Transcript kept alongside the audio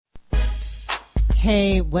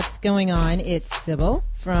Hey, what's going on? It's Sybil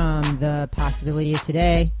from The Possibility of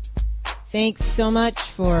Today. Thanks so much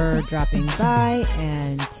for dropping by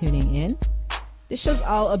and tuning in. This show's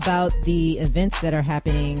all about the events that are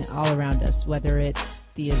happening all around us, whether it's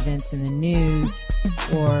the events in the news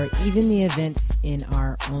or even the events in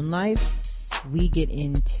our own life. We get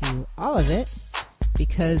into all of it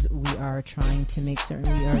because we are trying to make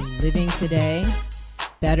certain we are living today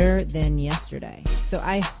better than yesterday. So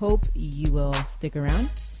I hope you will stick around.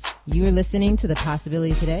 You are listening to The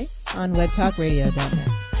Possibility Today on webtalkradio.net.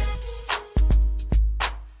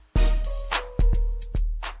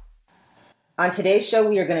 On today's show,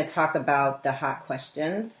 we are going to talk about the hot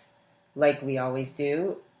questions, like we always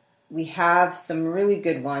do. We have some really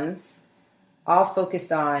good ones, all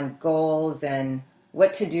focused on goals and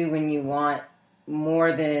what to do when you want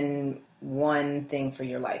more than one thing for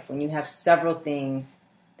your life, when you have several things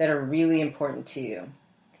that are really important to you.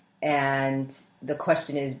 And the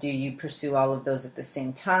question is, do you pursue all of those at the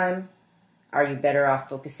same time? Are you better off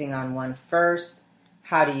focusing on one first?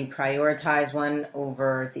 How do you prioritize one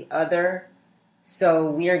over the other? So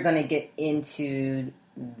we are going to get into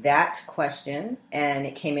that question, and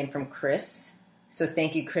it came in from Chris. So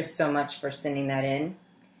thank you, Chris, so much for sending that in.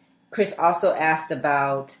 Chris also asked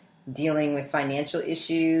about dealing with financial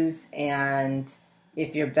issues and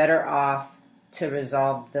if you're better off to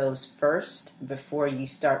resolve those first before you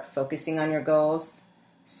start focusing on your goals.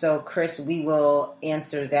 So, Chris, we will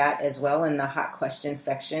answer that as well in the hot questions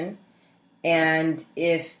section. And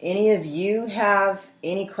if any of you have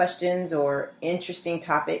any questions or interesting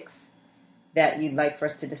topics that you'd like for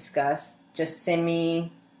us to discuss, just send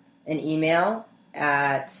me an email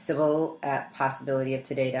at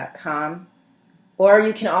sybil@possibilityoftoday.com. Or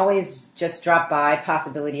you can always just drop by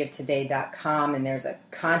possibilityoftoday.com, and there's a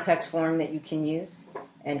contact form that you can use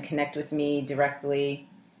and connect with me directly.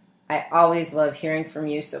 I always love hearing from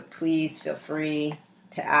you, so please feel free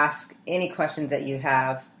to ask any questions that you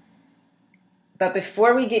have. But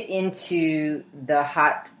before we get into the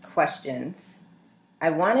hot questions,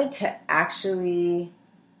 I wanted to actually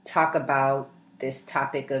talk about this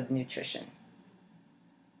topic of nutrition.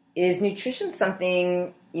 Is nutrition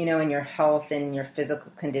something, in your health and your physical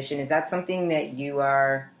condition, is that something that you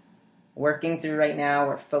are working through right now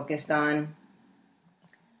or focused on?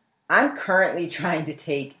 I'm currently trying to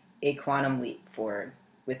take a quantum leap forward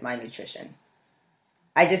with my nutrition.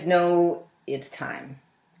 I just know it's time,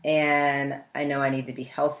 and I know I need to be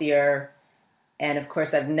healthier. And of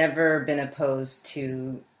course, I've never been opposed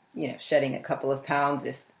to, shedding a couple of pounds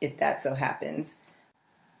if that so happens.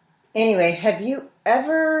 Anyway, have you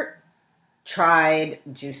ever tried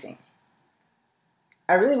juicing?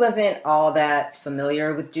 I really wasn't all that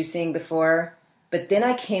familiar with juicing before, but then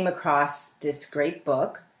I came across this great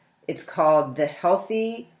book. It's called The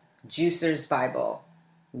Healthy Juicer's Bible: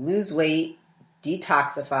 Lose Weight,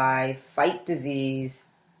 Detoxify, Fight Disease,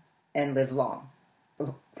 and Live Long,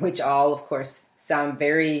 which all, of course, sound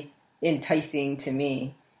very enticing to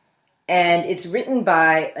me. And it's written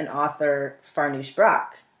by an author, Farnoosh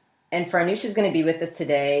Brock. And Farnoosh is going to be with us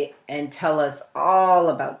today and tell us all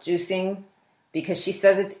about juicing because she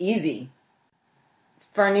says it's easy.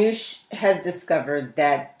 Farnoosh has discovered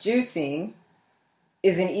that juicing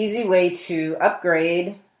is an easy way to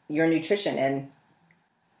upgrade your nutrition, and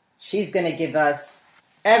she's going to give us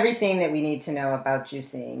everything that we need to know about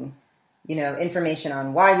juicing. Information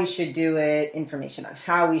on why we should do it, information on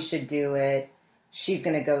how we should do it. She's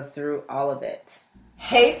going to go through all of it.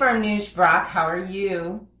 Hey, Farnoosh Brock, how are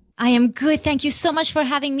you? I am good. Thank you so much for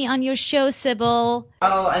having me on your show, Sybil.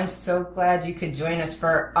 Oh, I'm so glad you could join us.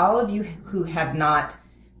 For all of you who have not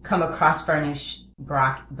come across Farnoosh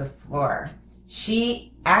Brock before,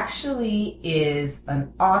 she actually is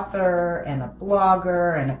an author and a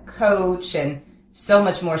blogger and a coach and so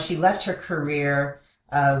much more. She left her career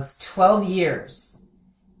of 12 years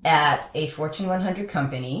at a Fortune 100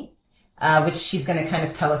 company, which she's going to kind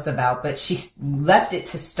of tell us about, but she left it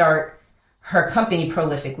to start her company,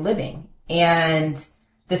 Prolific Living. And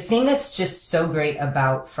the thing that's just so great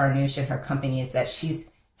about Farnoosh and her company is that she's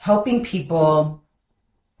helping people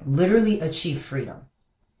literally achieve freedom,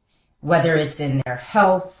 whether it's in their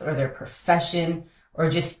health or their profession or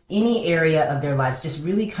just any area of their lives, just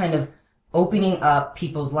really kind of opening up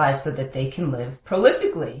people's lives so that they can live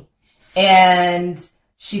prolifically. And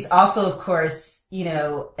she's also, of course,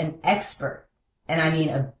 an expert, and I mean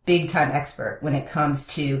a big time expert when it comes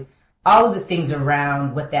to all of the things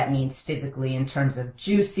around what that means physically in terms of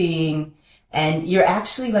juicing. And you're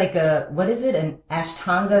actually like an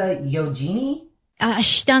Ashtanga yogini?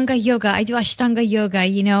 Ashtanga yoga. I do Ashtanga yoga.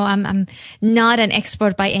 You know, I'm not an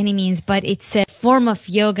expert by any means, but it's a form of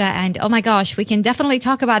yoga. And oh my gosh, we can definitely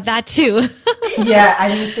talk about that too. Yeah, I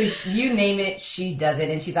mean, so you name it, she does it.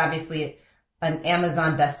 And she's obviously an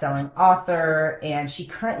Amazon best-selling author. And she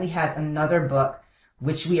currently has another book,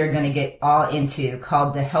 which we are going to get all into,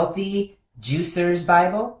 called The Healthy Juicers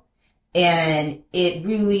Bible. And it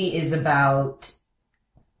really is about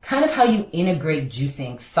kind of how you integrate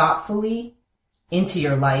juicing thoughtfully into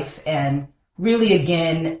your life. And really,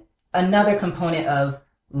 again, another component of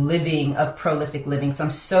living, of prolific living. So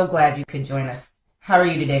I'm so glad you could join us. How are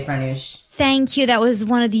you today, Farnoosh? Thank you. That was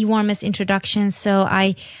one of the warmest introductions. So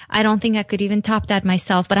I don't think I could even top that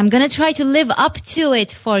myself, but I'm going to try to live up to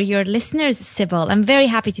it for your listeners, Sybil. I'm very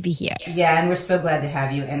happy to be here. Yeah, and we're so glad to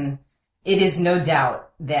have you. And it is no doubt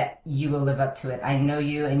that you will live up to it. I know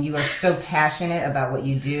you, and you are so passionate about what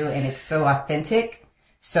you do, and it's so authentic.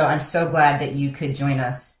 So I'm so glad that you could join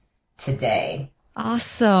us today.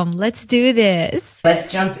 Awesome. Let's do this.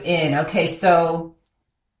 Let's jump in. Okay, so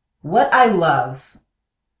what I love,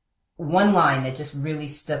 one line that just really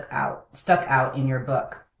stuck out in your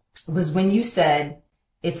book was when you said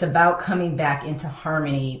it's about coming back into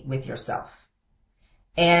harmony with yourself.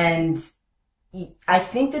 And I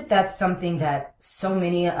think that that's something that so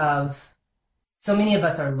many of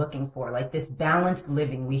us are looking for, like this balanced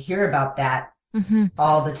living. We hear about that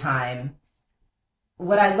all the time.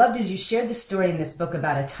 What I loved is you shared the story in this book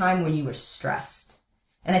about a time when you were stressed.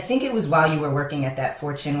 And I think it was while you were working at that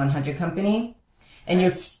Fortune 100 company. And you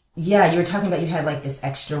were talking about you had like this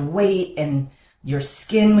extra weight and your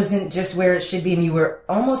skin wasn't just where it should be. And you were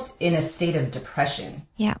almost in a state of depression.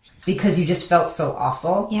 Yeah. Because you just felt so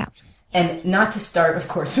awful. Yeah. And not to start, of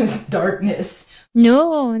course, with darkness.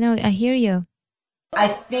 No, I hear you. I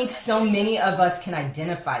think so many of us can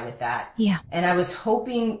identify with that. Yeah. And I was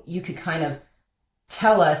hoping you could kind of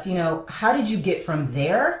tell us, how did you get from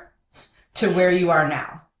there to where you are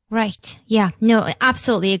now? Right. Yeah. No,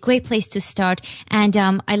 absolutely. A great place to start. And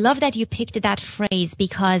I love that you picked that phrase,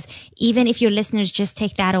 because even if your listeners just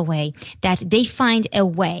take that away, that they find a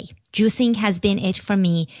way. Juicing has been it for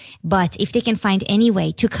me, but if they can find any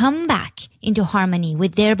way to come back into harmony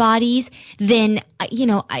with their bodies, then,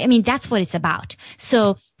 that's what it's about.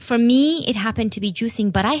 So for me, it happened to be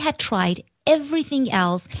juicing, but I had tried everything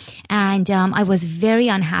else, and I was very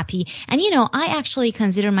unhappy. And I actually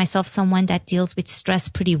consider myself someone that deals with stress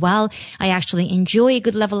pretty well. I actually enjoy a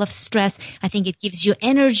good level of stress. I think it gives you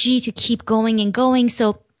energy to keep going and going.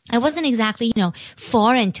 So I wasn't exactly,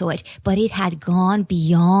 far into it, but it had gone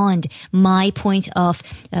beyond my point of,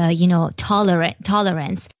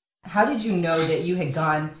 tolerance. How did you know that you had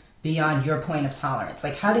gone beyond your point of tolerance?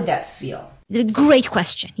 Like, how did that feel? Great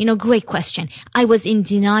question. Great question. I was in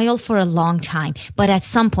denial for a long time, but at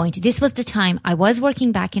some point, this was the time I was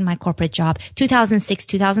working back in my corporate job, 2006,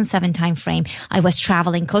 2007 timeframe. I was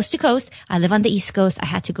traveling coast to coast. I live on the East Coast. I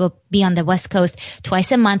had to go be on the West Coast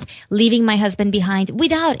twice a month, leaving my husband behind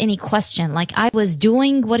without any question. Like, I was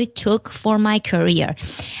doing what it took for my career.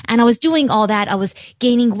 And I was doing all that. I was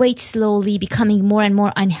gaining weight slowly, becoming more and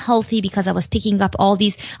more unhealthy because I was picking up all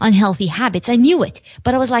these unhealthy habits. I knew it,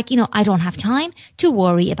 but I was like, I don't have time to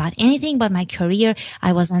worry about anything but my career.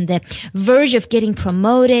 I was on the verge of getting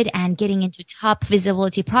promoted and getting into top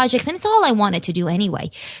visibility projects, and it's all I wanted to do anyway.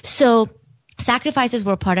 So sacrifices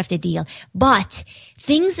were part of the deal, but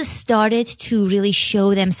things started to really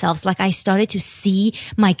show themselves. Like, I started to see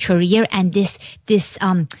my career and this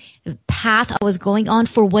path I was going on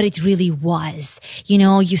for what it really was.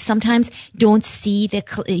 You sometimes don't see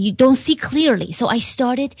clearly. So I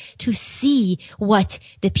started to see what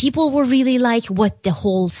the people were really like, what the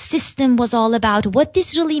whole system was all about, what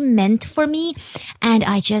this really meant for me. And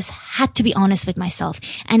I just had to be honest with myself.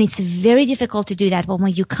 And it's very difficult to do that. But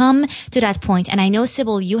when you come to that point, and I know,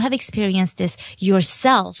 Sybil, you have experienced this yourself,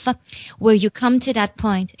 where you come to that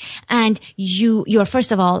point and you're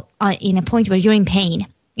first of all in a point where you're in pain.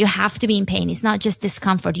 You have to be in pain. It's not just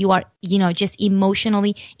discomfort. You are, just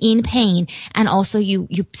emotionally in pain. And also you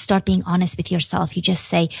start being honest with yourself. You just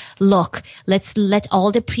say, look, let's let all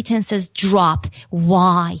the pretenses drop.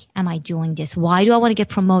 Why am I doing this? Why do I want to get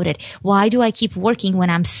promoted? Why do I keep working when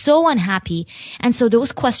I'm so unhappy? And so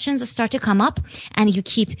those questions start to come up, and you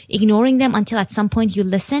keep ignoring them until at some point you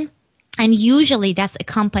listen. And usually that's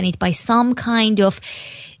accompanied by some kind of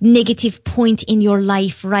negative point in your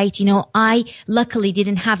life, right? I luckily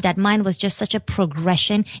didn't have that. Mine was just such a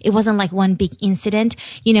progression. It wasn't like one big incident,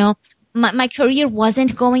 my career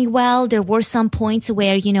wasn't going well. There were some points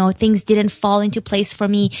where, things didn't fall into place for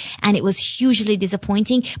me and it was hugely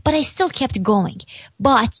disappointing, but I still kept going.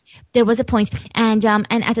 But there was a point and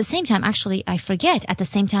at the same time, actually, I forget, at the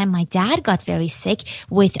same time, my dad got very sick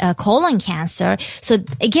with colon cancer. So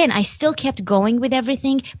again, I still kept going with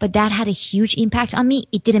everything, but that had a huge impact on me.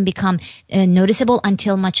 It didn't become noticeable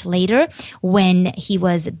until much later when he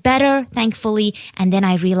was better, thankfully. And then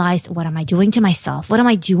I realized, what am I doing to myself? What am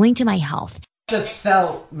I doing to my health? It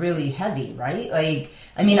felt really heavy, right? Like,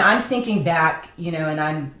 I mean, I'm thinking back, and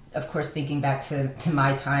I'm, of course, thinking back to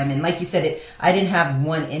my time. And like you said, I didn't have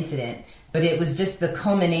one incident, but it was just the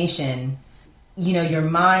culmination. Your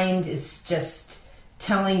mind is just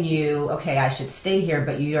telling you, okay, I should stay here,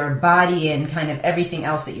 but your body and kind of everything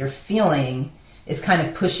else that you're feeling is kind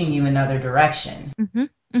of pushing you another direction. Mm-hmm.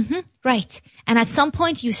 Mm-hmm. Right. And at some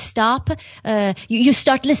point you stop, you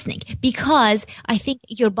start listening, because I think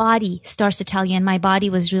your body starts to tell you, and my body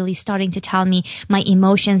was really starting to tell me my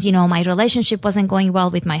emotions. My relationship wasn't going well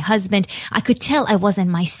with my husband. I could tell I wasn't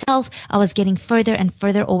myself. I was getting further and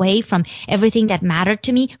further away from everything that mattered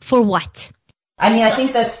to me. For what? I mean, I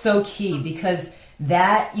think that's so key, because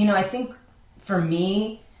that, I think for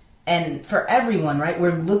me and for everyone, right,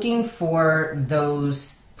 we're looking for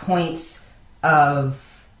those points of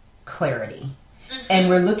clarity. Mm-hmm. And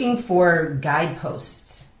we're looking for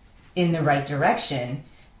guideposts in the right direction.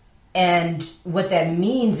 And what that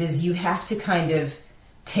means is you have to kind of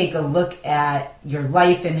take a look at your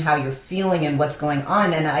life and how you're feeling and what's going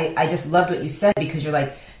on. And I just loved what you said, because you're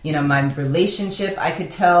like, my relationship, I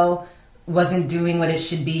could tell, wasn't doing what it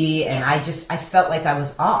should be, and I felt like I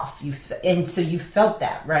was off. And so you felt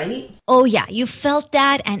that, right? Oh yeah, you felt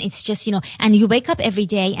that, and it's just, and you wake up every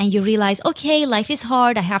day and you realize, okay, life is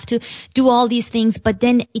hard, I have to do all these things, but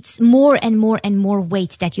then it's more and more and more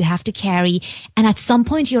weight that you have to carry, and at some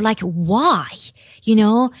point you're like, why?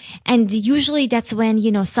 And usually that's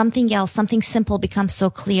when, something else, something simple becomes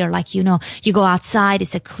so clear. Like, you go outside,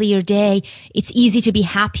 it's a clear day. It's easy to be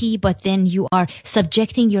happy, but then you are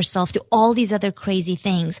subjecting yourself to all these other crazy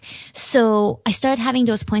things. So I started having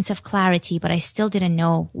those points of clarity, but I still didn't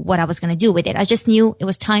know what I was going to do with it. I just knew it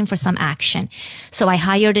was time for some action. So I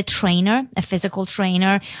hired a trainer, a physical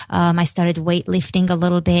trainer. I started weightlifting a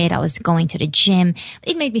little bit. I was going to the gym.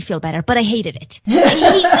 It made me feel better, but I hated it. I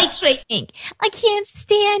hate weight training. I can't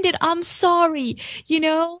stand it. I'm sorry,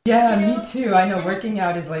 Yeah, me too. I know working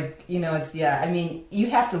out is like, it's, I mean, you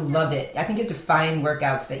have to love it. I think you have to find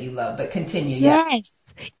workouts that you love, but continue. Yes.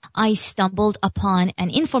 I stumbled upon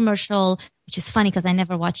an infomercial, which is funny because I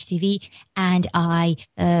never watch TV, and I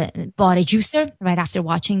bought a juicer right after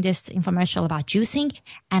watching this infomercial about juicing,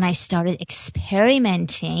 and I started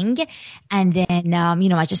experimenting, and then,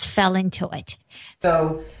 I just fell into it.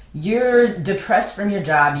 So you're depressed from your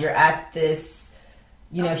job. You're at this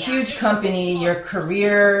huge company, your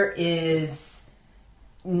career is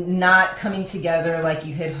not coming together like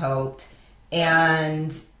you had hoped,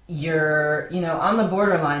 and you're, on the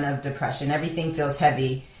borderline of depression. Everything feels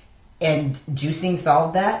heavy, and juicing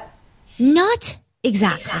solved that? Not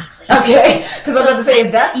exactly. Okay, because I was about to say,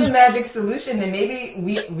 if that's the magic solution, then maybe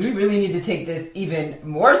we really need to take this even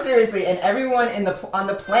more seriously, and everyone on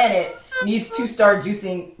the planet needs to start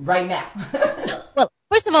juicing right now. Well,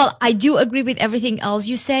 first of all, I do agree with everything else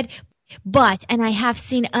you said, and I have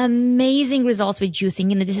seen amazing results with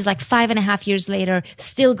juicing. This is like 5.5 years later,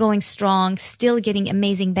 still going strong, still getting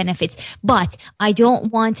amazing benefits. But I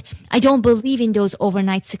don't believe in those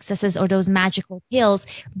overnight successes or those magical pills.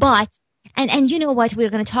 And you know what? We're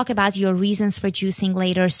going to talk about your reasons for juicing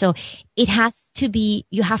later. So it has to be,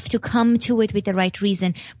 you have to come to it with the right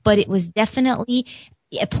reason. But it was definitely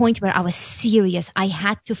a point where I was serious. I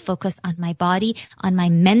had to focus on my body, on my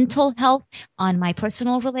mental health, on my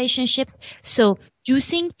personal relationships. So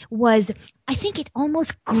juicing was, I think it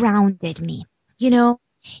almost grounded me.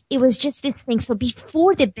 It was just this thing. So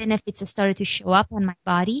before the benefits started to show up on my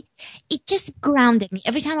body, it just grounded me.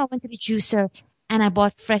 Every time I went to the juicer and I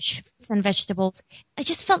bought fresh fruits and vegetables, I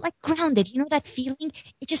just felt like grounded. That feeling?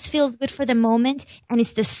 It just feels good for the moment. And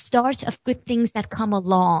it's the start of good things that come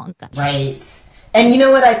along. Right. And you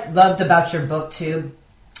know what I loved about your book too?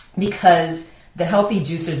 Because the Healthy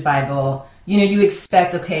Juicer's Bible, you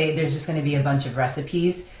expect, okay, there's just going to be a bunch of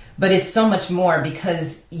recipes, but it's so much more,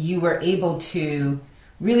 because you were able to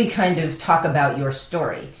really kind of talk about your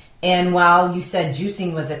story. And while you said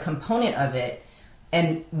juicing was a component of it,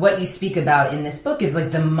 and what you speak about in this book is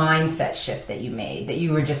like the mindset shift that you made, that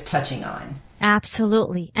you were just touching on.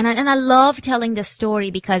 Absolutely. And I love telling the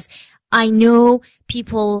story, because I know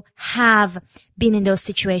people have been in those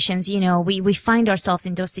situations. We find ourselves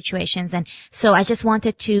in those situations. And so I just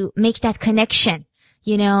wanted to make that connection.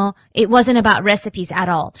 It wasn't about recipes at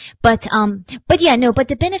all. But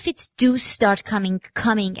the benefits do start coming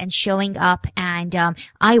and showing up. And,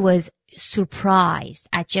 I was surprised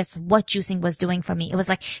at just what juicing was doing for me. It was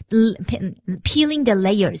like peeling the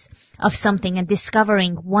layers of something and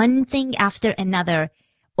discovering one thing after another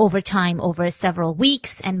over time, over several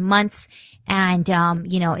weeks and months. And,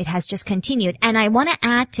 it has just continued. And I want to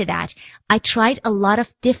add to that, I tried a lot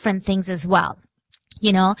of different things as well.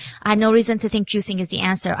 I had no reason to think juicing is the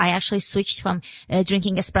answer. I actually switched from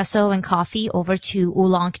drinking espresso and coffee over to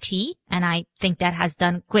oolong tea, and I think that has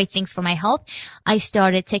done great things for my health. I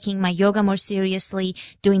started taking my yoga more seriously,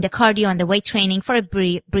 doing the cardio and the weight training for a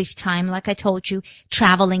brief time, like I told you,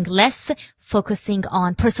 traveling less, focusing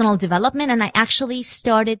on personal development, and I actually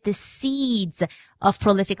started the seeds of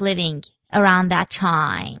prolific living around that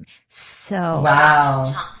time. So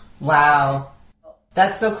Wow.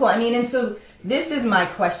 That's so cool. I mean, and so this is my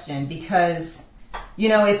question, because,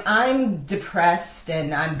 if I'm depressed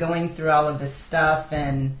and I'm going through all of this stuff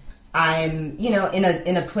and I'm,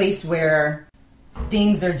 in a place where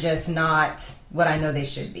things are just not what I know they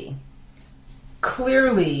should be.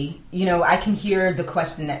 Clearly, I can hear the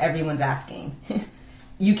question that everyone's asking.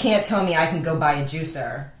 You can't tell me I can go buy a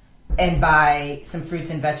juicer and buy some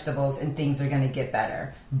fruits and vegetables and things are going to get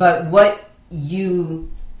better. But what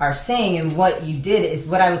you are saying and what you did is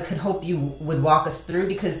what I could hope you would walk us through,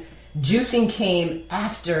 because juicing came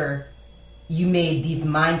after you made these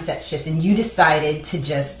mindset shifts and you decided to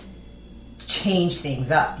just change things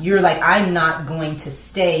up. You're like, I'm not going to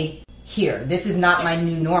stay here. This is not my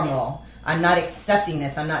new normal. I'm not accepting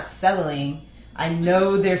this. I'm not settling. I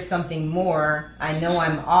know there's something more. I know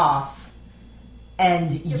I'm off.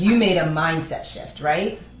 And you made a mindset shift,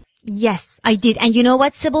 right? Yes, I did. And you know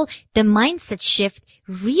what, Sybil? The mindset shift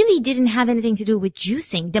really didn't have anything to do with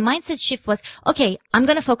juicing. The mindset shift was, okay, I'm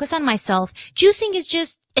going to focus on myself. Juicing is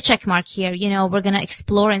just a check mark here. We're going to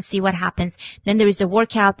explore and see what happens. Then there is the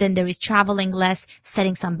workout. Then there is traveling less,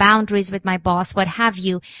 setting some boundaries with my boss, what have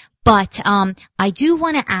you. But I do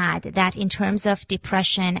want to add that in terms of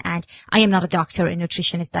depression, and I am not a doctor, a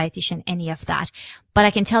nutritionist, dietitian, any of that, but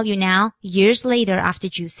I can tell you now, years later after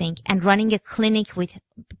juicing and running a clinic with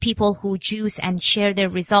people who juice and share their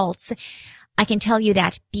results, I can tell you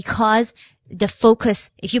that because the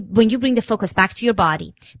focus, when you bring the focus back to your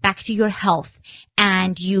body, back to your health,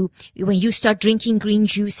 and when you start drinking green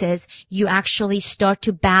juices, you actually start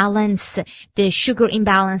to balance the sugar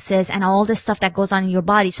imbalances and all the stuff that goes on in your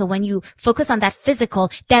body. So when you focus on that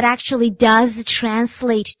physical, that actually does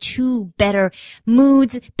translate to better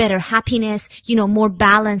moods, better happiness, more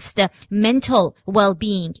balanced mental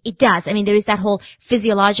well-being. It does. I mean, there is that whole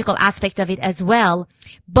physiological aspect of it as well.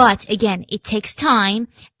 But again, it takes time,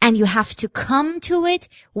 and you have to come to it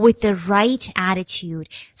with the right attitude.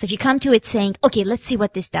 So if you come to it saying, okay, let's see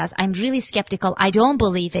what this does. I'm really skeptical. I don't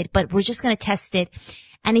believe it, but we're just going to test it.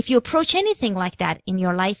 And if you approach anything like that in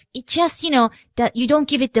your life, it just, that you don't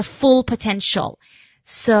give it the full potential.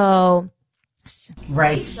 So.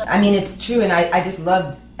 Right. I mean, it's true. And I just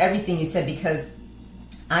loved everything you said, because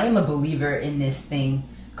I am a believer in this thing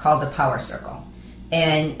called the power circle.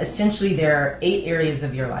 And essentially there are 8 areas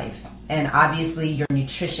of your life. And obviously your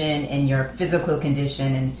nutrition and your physical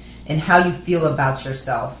condition and how you feel about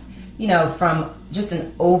yourself, from just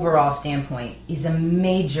an overall standpoint, is a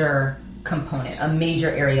major component, a major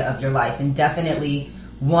area of your life, and definitely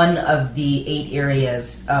one of the 8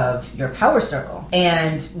 areas of your power circle.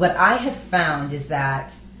 And what I have found is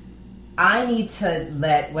that I need to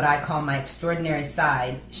let what I call my extraordinary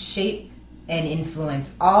side shape and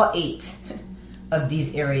influence all 8 of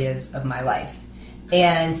these areas of my life.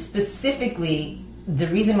 And specifically, the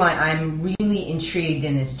reason why I'm really intrigued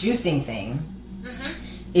in this juicing thing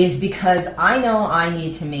is because I know I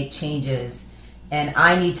need to make changes and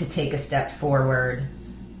I need to take a step forward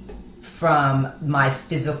from my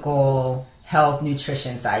physical health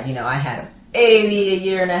nutrition side. I had a baby a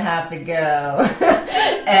year and a half ago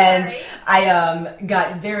and I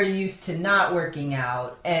got very used to not working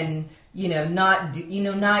out and not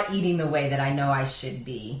eating the way that I know I should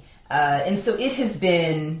be. And so it has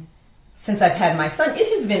been, since I've had my son, it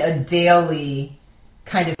has been a daily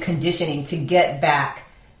kind of conditioning to get back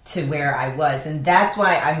to where I was. And that's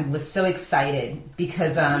why I was so excited,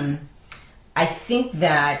 because I think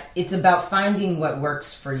that it's about finding what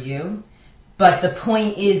works for you. But the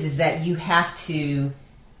point is that you have to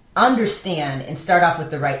understand and start off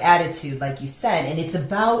with the right attitude, like you said. And it's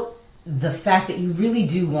about the fact that you really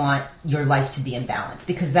do want your life to be in balance,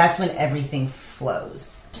 because that's when everything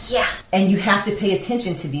flows. Yeah. And you have to pay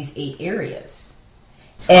attention to these 8 areas.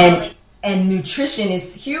 Totally. And nutrition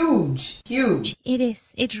is huge. It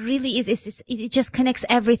is. It really is. It just connects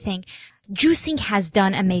everything. Juicing has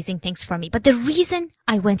done amazing things for me. But the reason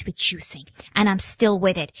I went with juicing, and I'm still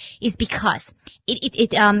with it, is because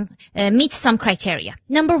it meets some criteria.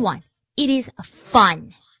 Number 1, it is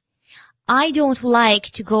fun. I don't like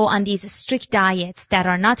to go on these strict diets that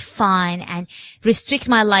are not fun and restrict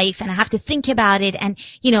my life, and I have to think about it, and,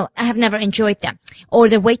 I have never enjoyed them. Or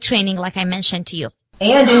the weight training, like I mentioned to you.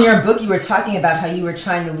 And in your book, you were talking about how you were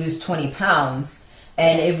trying to lose 20 pounds.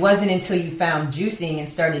 And Yes. it wasn't until you found juicing and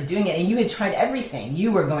started doing it. And you had tried everything.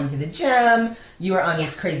 You were going to the gym. You were on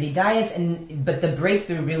these crazy diets. But the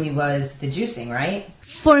breakthrough really was the juicing, right?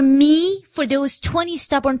 For me, for those 20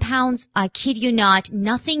 stubborn pounds, I kid you not,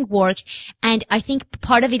 nothing worked. And I think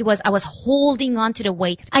part of it was I was holding on to the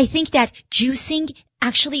weight. I think that juicing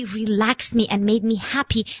actually relaxed me and made me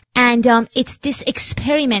happy. And it's this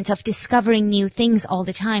experiment of discovering new things all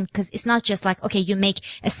the time, because it's not just like, okay, you make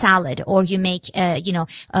a salad or you make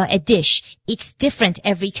a dish. It's different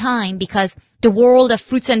every time, because the world of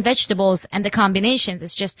fruits and vegetables and the combinations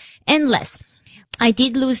is just endless. I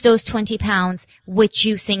did lose those 20 pounds with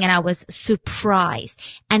juicing, and I was surprised.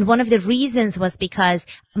 And one of the reasons was because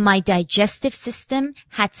my digestive system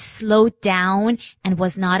had slowed down and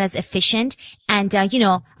was not as efficient. And, I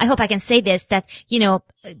hope I can say this, that,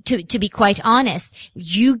 to be quite honest,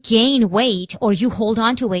 you gain weight or you hold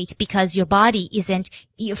on to weight because your body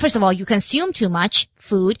first of all, you consume too much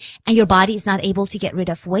food and your body is not able to get rid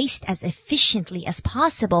of waste as efficiently as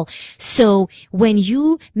possible. So when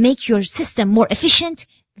you make your system more efficient,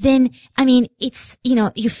 then, it's,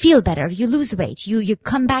 you feel better, you lose weight, you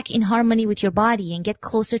come back in harmony with your body and get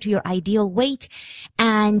closer to your ideal weight.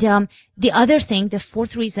 And, the other thing, the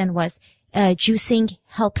 4th reason was, juicing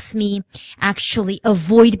helps me actually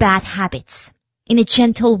avoid bad habits in a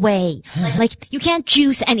gentle way. Like you can't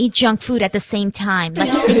juice and eat junk food at the same time.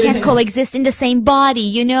 Like they can't coexist in the same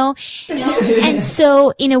body, And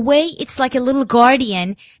so in a way, it's like a little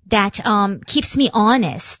guardian that, keeps me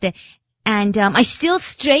honest. And, I still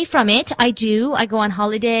stray from it. I do. I go on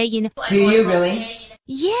holiday, Do you really?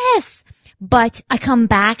 Yes. But I come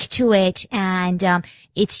back to it, and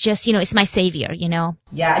it's just, it's my savior,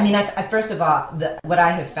 Yeah, first of all, what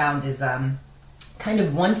I have found is kind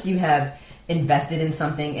of once you have invested in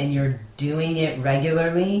something and you're doing it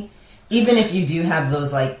regularly, even if you do have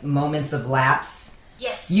those like moments of lapse,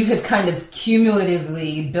 yes, you have kind of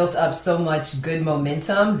cumulatively built up so much good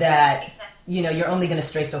momentum that, you're only going to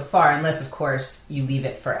stray so far, unless, of course, you leave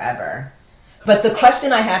it forever. But the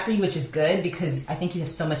question I have for you, which is good, because I think you have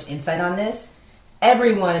so much insight on this,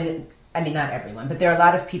 not everyone, but there are a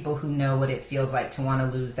lot of people who know what it feels like to want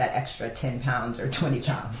to lose that extra 10 pounds or 20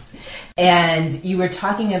 pounds. And you were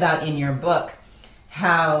talking about in your book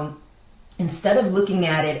how instead of looking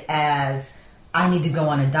at it as, I need to go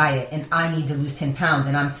on a diet and I need to lose 10 pounds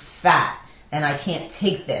and I'm fat and I can't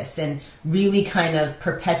take this, and really kind of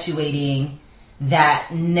perpetuating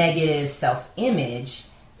that negative self-image,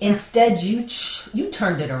 instead, you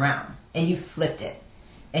turned it around and you flipped it.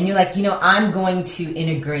 And you're like, I'm going to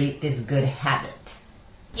integrate this good habit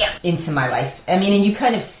into my life. And you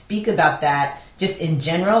kind of speak about that just in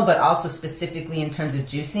general, but also specifically in terms of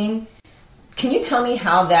juicing. Can you tell me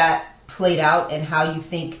how that played out and how you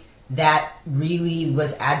think that really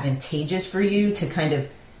was advantageous for you to kind of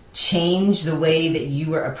change the way that you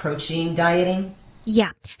were approaching dieting?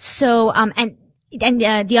 Yeah. So, and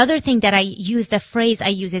the other thing that the phrase I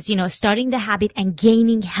use is, starting the habit and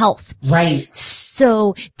gaining health. Right.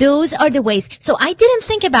 So those are the ways. So I didn't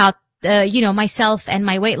think about, myself and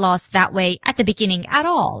my weight loss that way at the beginning at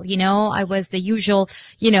all. I was the usual,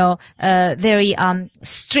 very,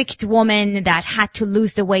 strict woman that had to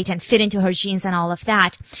lose the weight and fit into her jeans and all of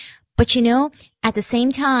that. But at the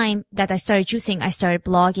same time that I started juicing, I started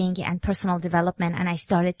blogging and personal development, and I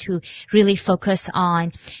started to really focus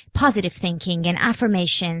on positive thinking and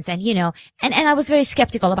affirmations, and and I was very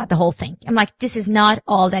skeptical about the whole thing. I'm like, this is not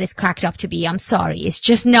all that is cracked up to be. I'm sorry. It's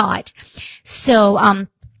just not. So,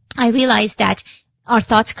 I realized that our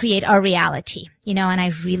thoughts create our reality, and I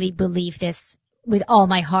really believe this with all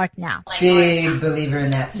my heart now. Big believer in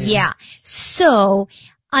that too. Yeah. So,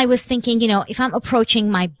 I was thinking, if I'm approaching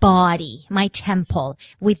my body, my temple,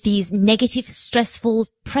 with these negative, stressful,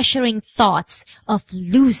 pressuring thoughts of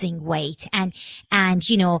losing weight and,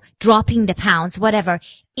 dropping the pounds, whatever,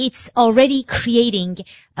 it's already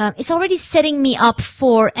setting me up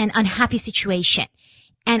for an unhappy situation.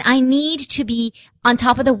 And I need to be on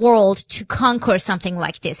top of the world to conquer something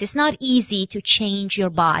like this. It's not easy to change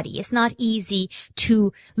your body. It's not easy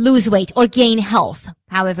to lose weight or gain health,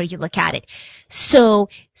 however you look at it. So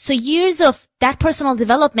years of that personal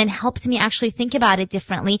development helped me actually think about it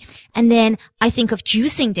differently. And then I think of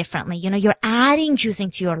juicing differently. You're adding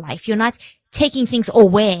juicing to your life. You're not taking things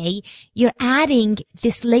away. You're adding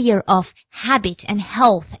this layer of habit and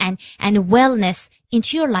health and wellness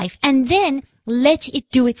into your life. And then let it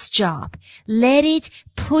do its job. Let it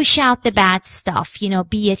push out the bad stuff,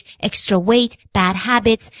 be it extra weight, bad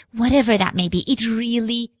habits, whatever that may be. It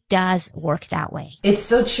really does work that way. It's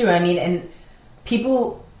so true. I mean, and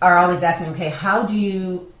people are always asking, okay, how do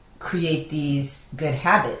you create these good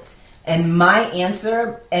habits? And my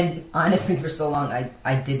answer, and honestly for so long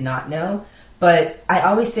I did not know, but I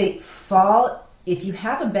always say if you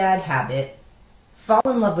have a bad habit, fall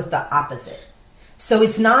in love with the opposite. So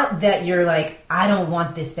it's not that you're like, I don't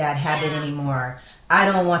want this bad habit anymore. I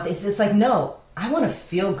don't want this. It's like, no, I want to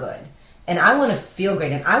feel good and I want to feel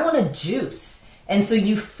great and I want to juice. And so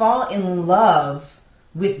you fall in love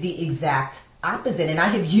with the exact opposite. And I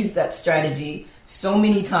have used that strategy so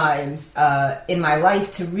many times in my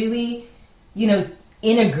life to really,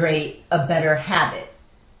 integrate a better habit.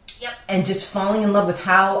 Yep. And just falling in love with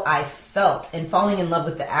how I felt and falling in love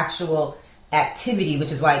with the actual activity,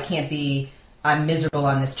 which is why it can't be I'm miserable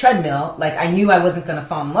on this treadmill. Like I knew I wasn't going to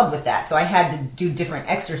fall in love with that. So I had to do different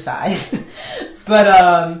exercise.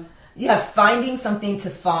 But finding something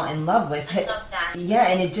to fall in love with. I love that. Yeah,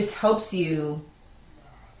 and it just helps you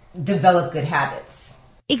develop good habits.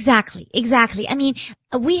 Exactly. I mean,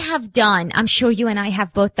 we have done, I'm sure you and I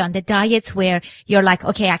have both done the diets where you're like,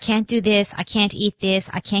 okay, I can't do this. I can't eat this.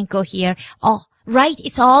 I can't go here. Oh, right.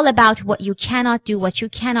 It's all about what you cannot do, what you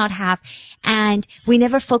cannot have. And we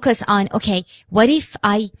never focus on, okay, what if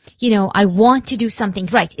I want to do something,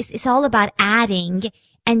 right? It's all about adding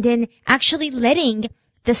and then actually letting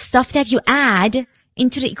the stuff that you add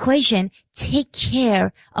into the equation take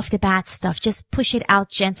care of the bad stuff. Just push it out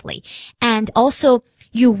gently. And also,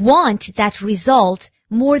 you want that result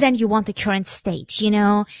more than you want the current state,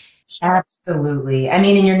 Absolutely. I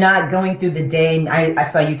mean, and you're not going through the day. And I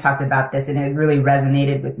saw you talked about this and it really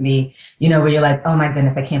resonated with me, where you're like, oh my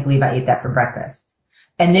goodness, I can't believe I ate that for breakfast.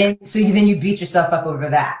 And then, then you beat yourself up over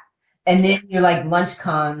that. And then you're like, lunch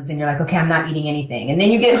comes and you're like, okay, I'm not eating anything. And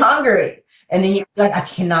then you get hungry and then you're like, I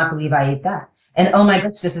cannot believe I ate that. And oh my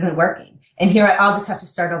gosh, this isn't working. And here I'll just have to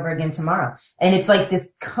start over again tomorrow. And it's like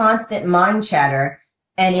this constant mind chatter.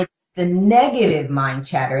 And it's the negative mind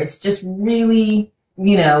chatter. It's just really,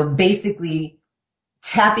 basically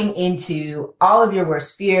tapping into all of your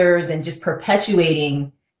worst fears and just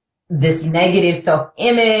perpetuating this negative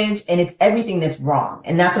self-image. And it's everything that's wrong.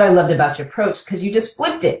 And that's what I loved about your approach because you just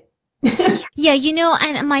flipped it. Yeah,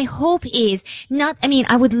 and my hope is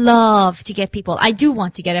I would love to get people. I do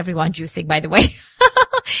want to get everyone juicing, by the way.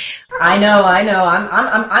 I know.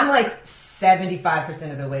 I'm like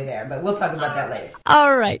 75% of the way there, but we'll talk about that later.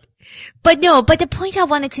 All right. But the point I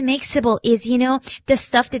wanted to make, Sybil, is, the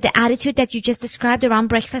stuff the attitude that you just described around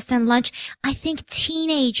breakfast and lunch, I think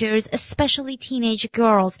teenagers, especially teenage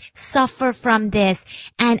girls, suffer from this.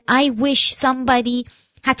 And I wish somebody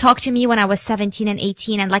had talked to me when I was 17 and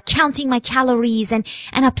 18 and like counting my calories and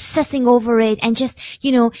obsessing over it and just,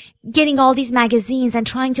 getting all these magazines and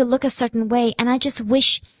trying to look a certain way. And I just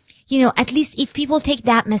wish, at least if people take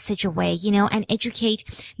that message away, and educate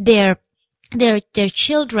their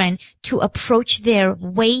children to approach their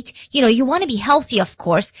weight. You want to be healthy, of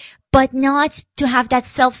course, but not to have that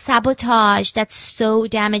self-sabotage that's so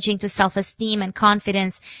damaging to self-esteem and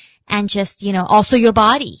confidence and just, also your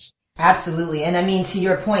body. Absolutely. And I mean, to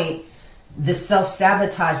your point, the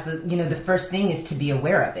self-sabotage, the first thing is to be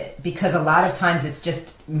aware of it because a lot of times it's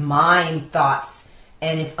just mind thoughts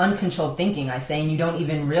and it's uncontrolled thinking, I say, and you don't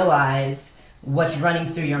even realize what's running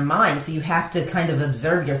through your mind. So you have to kind of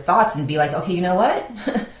observe your thoughts and be like, okay, you know what?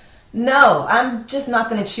 No, I'm just not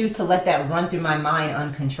going to choose to let that run through my mind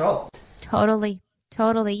uncontrolled. Totally.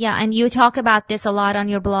 Yeah. And you talk about this a lot on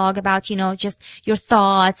your blog about, just your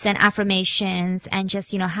thoughts and affirmations and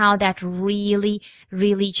just, how that really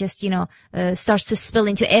just, starts to spill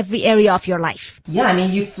into every area of your life. Yeah. I mean,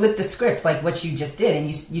 you flip the script like what you just did and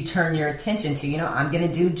you turn your attention to, I'm going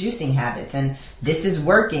to do juicing habits and this is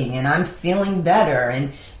working and I'm feeling better.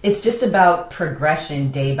 And it's just about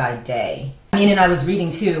progression day by day. I mean, and I was reading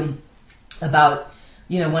too about,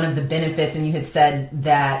 one of the benefits and you had said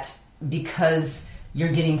that because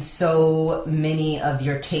you're getting so many of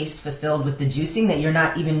your tastes fulfilled with the juicing that you're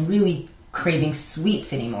not even really craving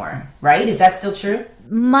sweets anymore, right? Is that still true?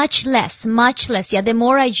 much less. Yeah, the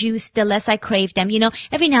more I juice, the less I crave them.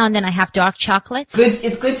 Every now and then I have dark chocolate.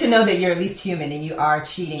 It's good to know that you're at least human and you are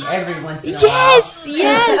cheating every once in a while.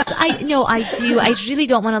 Yes. I do. I really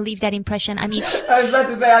don't want to leave that impression. I mean, I was about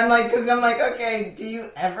to say, I'm like, okay, do you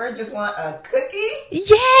ever just want a cookie?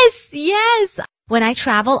 Yes. When I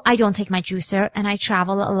travel, I don't take my juicer, and I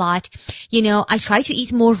travel a lot. I try to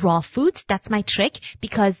eat more raw foods. That's my trick,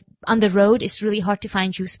 because on the road it's really hard to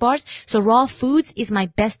find juice bars. So raw foods is my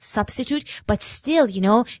best substitute. But still,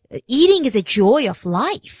 eating is a joy of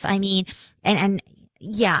life. I mean,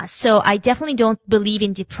 yeah, so I definitely don't believe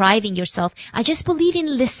in depriving yourself. I just believe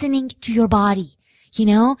in listening to your body,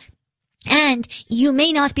 And you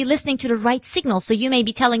may not be listening to the right signal. So you may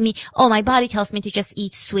be telling me, oh, my body tells me to just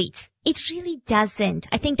eat sweets. It really doesn't.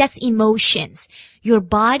 I think that's emotions. Your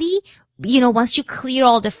body, once you clear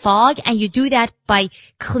all the fog, and you do that by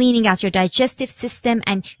cleaning out your digestive system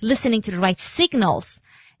and listening to the right signals,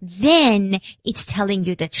 then it's telling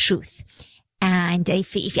you the truth. And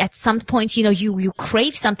if at some point, you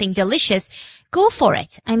crave something delicious, go for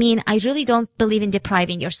it. I mean, I really don't believe in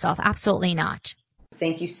depriving yourself. Absolutely not.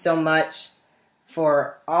 Thank you so much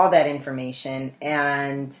for all that information.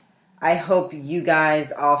 And I hope you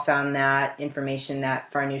guys all found that information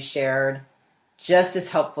that Farnoosh shared just as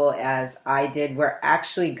helpful as I did. We're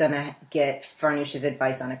actually going to get Farnoosh's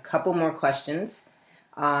advice on a couple more questions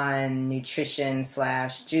on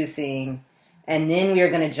nutrition/juicing. And then we are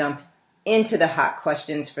going to jump into the hot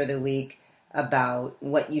questions for the week about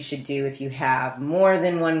what you should do if you have more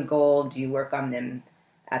than one goal. Do you work on them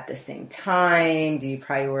at the same time? Do you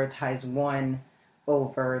prioritize one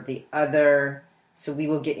over the other? So we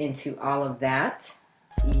will get into all of that.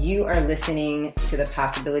 You are listening to The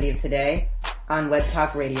Possibility of Today on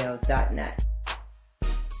webtalkradio.net.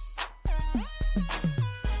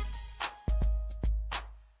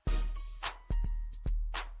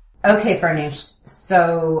 Okay, Farnoosh.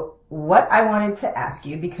 So what I wanted to ask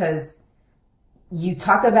you, because you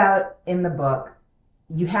talk about in the book,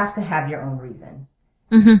 you have to have your own reason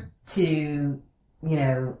to,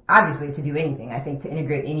 obviously to do anything. I think to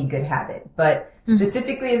integrate any good habit, but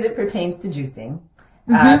specifically as it pertains to juicing,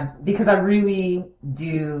 because I really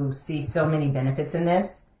do see so many benefits in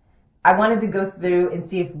this. I wanted to go through and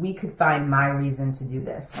see if we could find my reason to do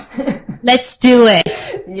this. Let's do it.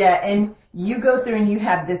 Yeah, and you go through and you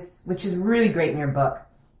have this, which is really great in your book,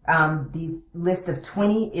 these list of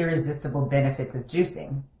 20 irresistible benefits of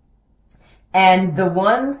juicing. And the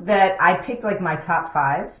ones that I picked, like my top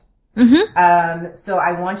 5. So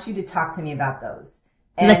I want you to talk to me about those.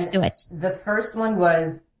 And let's do it. The first one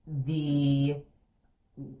was the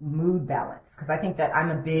mood balance, because I think that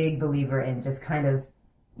I'm a big believer in just kind of,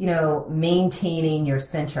 maintaining your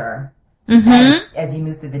center as you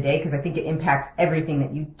move through the day, because I think it impacts everything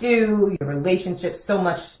that you do, your relationships, so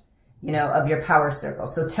much, of your power circle.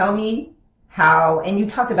 So tell me how, and you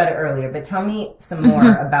talked about it earlier, but tell me some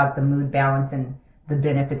more about the mood balance and the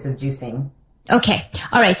benefits of juicing. Okay.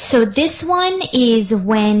 All right. So this one is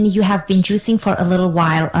when you have been juicing for a little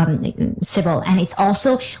while, Sybil, and it's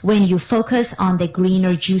also when you focus on the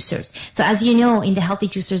greener juicers. So as you know, in the Healthy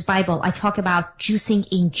Juicers Bible, I talk about juicing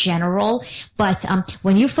in general, but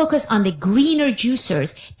when you focus on the greener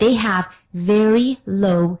juicers, they have very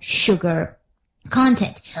low sugar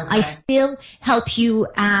content. Okay. I still help you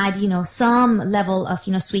add, some level of,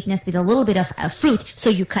 sweetness with a little bit of fruit, so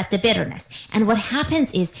you cut the bitterness. And what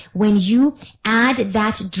happens is when you add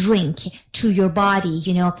that drink to your body,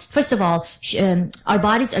 first of all, our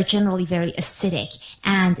bodies are generally very acidic,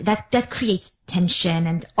 and that creates tension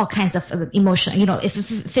and all kinds of emotional,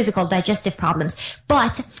 physical digestive problems.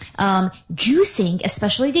 But juicing,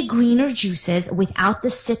 especially the greener juices without the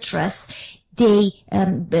citrus, they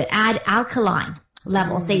add alkaline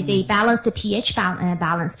levels. They balance the pH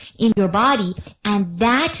balance in your body, and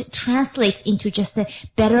that translates into just a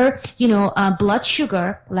better, blood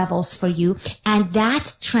sugar levels for you, and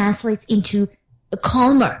that translates into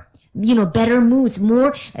calmer, better moods,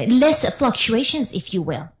 less fluctuations, if you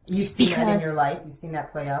will. You've seen that in your life? You've seen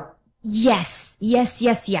that play out? Yes,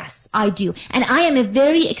 I do. And I am a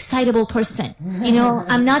very excitable person.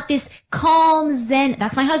 I'm not this calm Zen.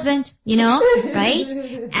 That's my husband, right?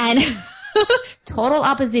 And total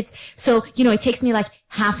opposites. So, it takes me like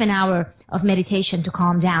half an hour of meditation to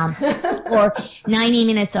calm down or 90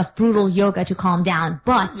 minutes of brutal yoga to calm down.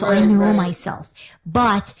 But, so I know myself.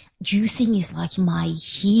 But juicing is like my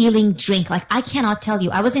healing drink. Like, I cannot tell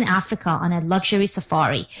you. I was in Africa on a luxury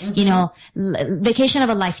safari, vacation of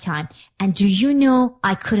a lifetime. And do you know,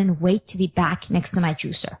 I couldn't wait to be back next to my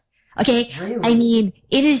juicer. Okay. Really? I mean,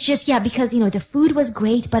 it is just, yeah, because, the food was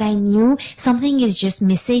great, but I knew something is just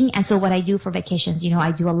missing. And so what I do for vacations,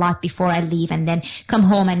 I do a lot before I leave and then come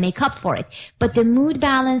home and make up for it. But the mood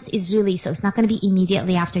balance is really, so it's not going to be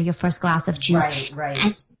immediately after your first glass of juice. Right.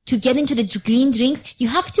 And to get into the green drinks, you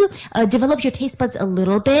have to develop your taste buds a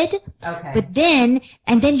little bit. Okay. But then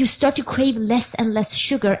you start to crave less and less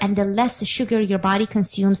sugar. And the less sugar your body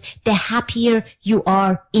consumes, the happier you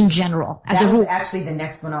are in general. As a rule. That was actually the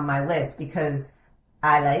next one on my list because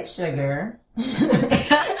I like sugar.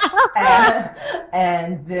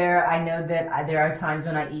 and I know that there are times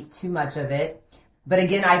when I eat too much of it. But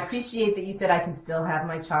again, I appreciate that you said I can still have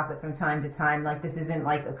my chocolate from time to time. Like this isn't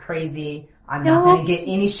like a crazy, I'm not going to get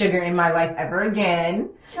any sugar in my life ever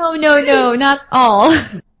again. No, not all.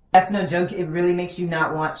 That's no joke. It really makes you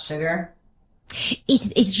not want sugar.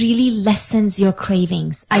 It really lessens your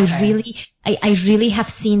cravings. Okay. I really have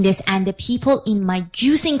seen this, and the people in my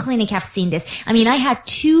juicing clinic have seen this. I mean, I had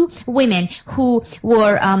 2 women who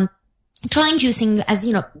were trying juicing as,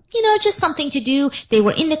 just something to do. They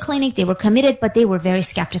were in the clinic, they were committed, but they were very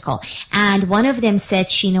skeptical. And one of them said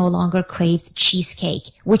she no longer craves cheesecake,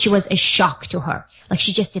 which was a shock to her. Like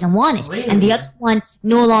she just didn't want it. Really? And the other one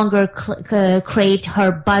no longer craved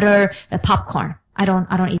her butter popcorn. I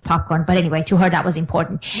don't eat popcorn, but anyway, to her that was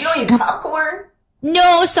important. You don't eat popcorn?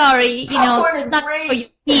 No, sorry. Popcorn it's is not great. for your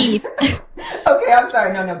teeth. Okay, I'm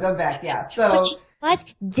sorry. No, go back. Yeah. So.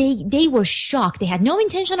 But they were shocked. They had no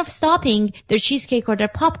intention of stopping their cheesecake or their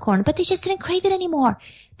popcorn, but they just didn't crave it anymore.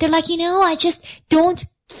 They're like, I just don't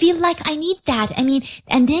feel like I need that. I mean,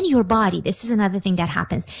 and then your body, this is another thing that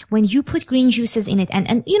happens when you put green juices in it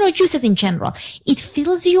and juices in general, it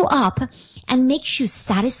fills you up and makes you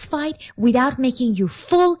satisfied without making you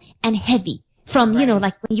full and heavy. From, right.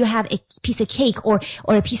 Like when you have a piece of cake or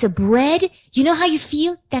a piece of bread, you know how you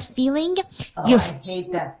feel that feeling? Oh, I hate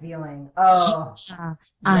that feeling. Oh, yeah.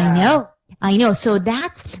 I know. So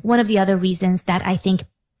that's one of the other reasons that I think,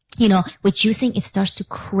 with juicing, it starts to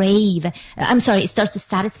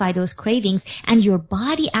satisfy those cravings, and your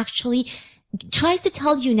body actually tries to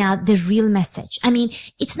tell you now the real message. I mean,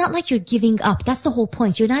 it's not like you're giving up. That's the whole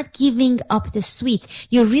point. You're not giving up the sweets.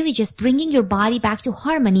 You're really just bringing your body back to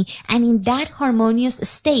harmony. And in that harmonious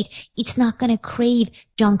state, it's not going to crave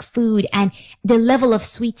junk food and the level of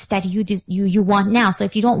sweets that you want now. So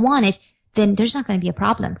if you don't want it, then there's not going to be a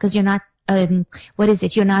problem because you're not,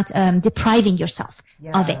 you're not, depriving yourself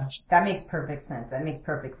of it. That makes perfect sense.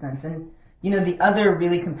 And, the other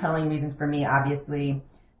really compelling reasons for me, obviously,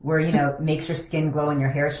 where, makes your skin glow and your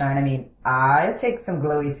hair shine. I mean, I take some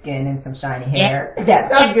glowy skin and some shiny hair. Yeah. That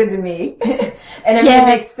sounds good to me. And it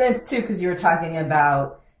makes sense too, because you were talking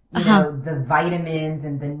about, the vitamins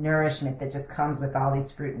and the nourishment that just comes with all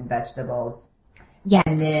these fruit and vegetables. Yes.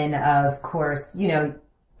 And then, of course, it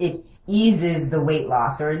eases the weight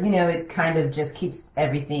loss or, it kind of just keeps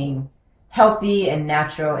everything healthy and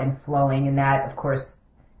natural and flowing. And that, of course,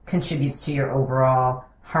 contributes to your overall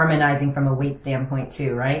harmonizing from a weight standpoint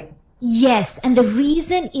too, right? Yes. And the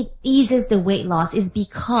reason it eases the weight loss is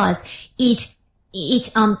because it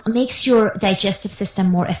makes your digestive system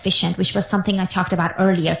more efficient, which was something I talked about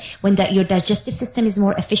earlier. When your digestive system is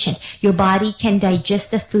more efficient, your body can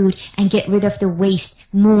digest the food and get rid of the waste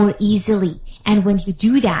more easily. And when you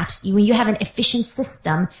do that, when you have an efficient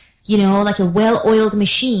system, like a well-oiled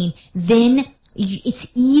machine, then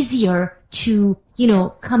it's easier to,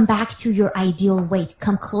 come back to your ideal weight,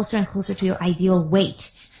 come closer and closer to your ideal weight.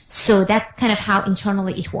 So that's kind of how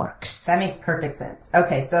internally it works. That makes perfect sense.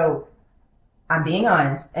 Okay, so I'm being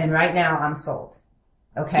honest, and right now I'm sold.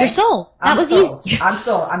 Okay? You're sold. That was easy. I'm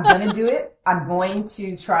sold. I'm going to do it. I'm going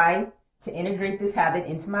to try to integrate this habit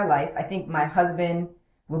into my life. I think my husband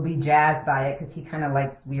will be jazzed by it because he kind of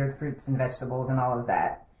likes weird fruits and vegetables and all of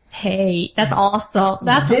that. Hey, that's awesome.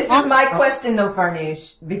 This is my question though,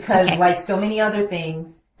 Farnoosh, because like so many other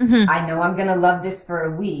things, I know I'm going to love this for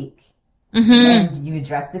a week. And you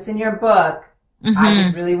address this in your book. I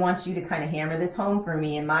just really want you to kind of hammer this home for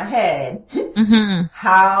me in my head.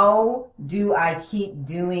 How do I keep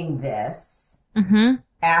doing this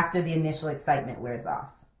after the initial excitement wears off?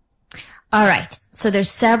 All right. So there's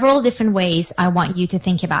several different ways I want you to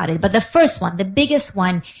think about it. But the first one, the biggest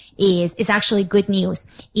one is actually good news,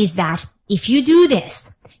 is that if you do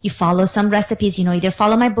this, you follow some recipes, either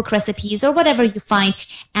follow my book recipes or whatever you find,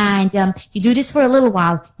 and you do this for a little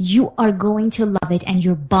while, you are going to love it and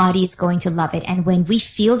your body is going to love it. And when we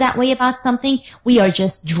feel that way about something, we are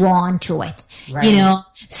just drawn to it, right.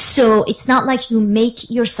 So it's not like you make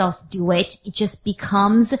yourself do it. It just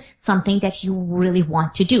becomes something that you really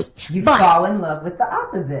want to do. You fall in love with the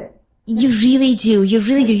opposite. You really do. You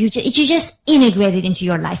really do. You just integrate it into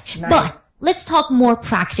your life. Nice. But let's talk more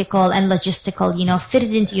practical and logistical, fit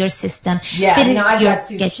it into your system. Yeah, fit it I've into your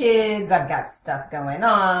got 2 kids. I've got stuff going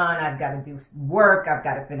on. I've got to do work. I've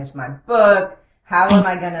got to finish my book. How am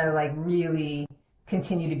I going to really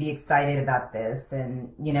continue to be excited about this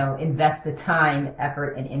and, invest the time,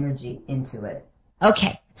 effort, and energy into it?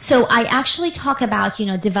 Okay. So I actually talk about,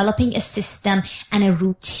 developing a system and a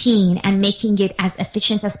routine and making it as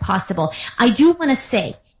efficient as possible. I do want to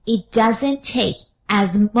say it doesn't take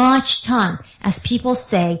as much time as people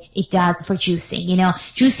say it does for juicing.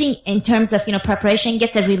 Juicing in terms of, preparation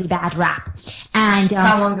gets a really bad rap. And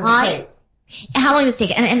how long does it take? How long does it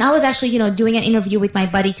take? And I was actually, doing an interview with my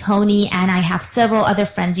buddy Tony, and I have several other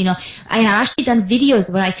friends, I have actually done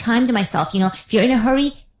videos where I timed myself, if you're in a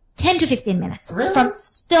hurry, 10 to 15 minutes. Really? From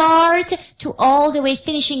start to all the way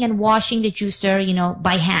finishing and washing the juicer,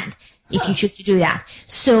 by hand, if you choose to do that.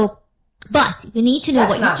 So, but you need to know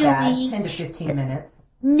what you're doing. Bad. 10 to 15 minutes.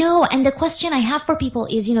 No, and the question I have for people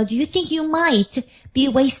is, do you think you might be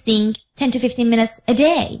wasting 10 to 15 minutes a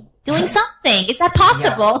day doing something? Is that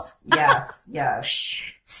possible? Yes.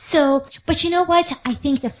 So, but you know what? I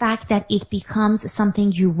think the fact that it becomes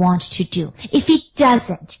something you want to do. If it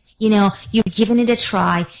doesn't, you've given it a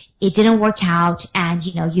try, it didn't work out, and,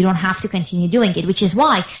 you don't have to continue doing it, which is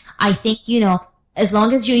why I think, as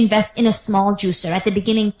long as you invest in a small juicer at the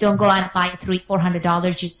beginning, don't go out and buy a $300-400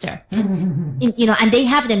 juicer. And they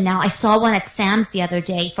have them now. I saw one at Sam's the other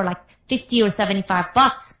day for like $50 or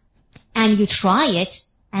 $75, and you try it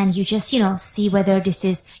and you just, see whether this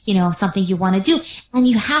is, something you want to do. And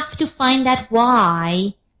you have to find that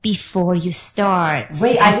why before you start.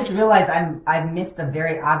 Wait, I just realized I missed a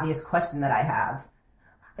very obvious question that I have.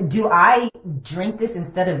 Do I drink this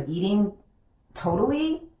instead of eating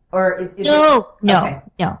totally? Or is No. Okay.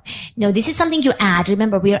 No, this is something you add.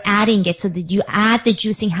 Remember, we are adding it so that you add the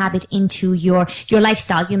juicing habit into your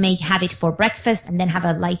lifestyle. You may have it for breakfast and then have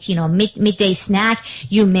a light, midday snack.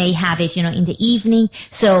 You may have it, in the evening.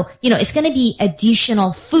 So, it's going to be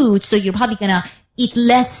additional food. So you're probably going to eat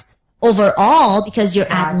less overall because you're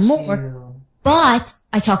adding more. But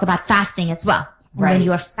I talk about fasting as well. And when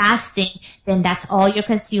you are fasting, then that's all you're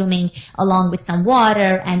consuming along with some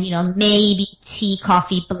water and, maybe tea,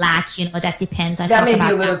 coffee, black, that depends. That may be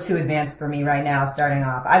a little too advanced for me right now, starting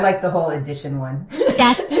off. I like the whole addition one.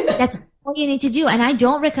 That's all you need to do. And I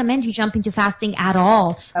don't recommend you jump into fasting at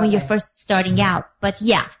all when you're first starting out. But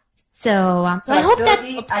yeah. So I hope that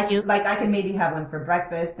helps you. I can maybe have one for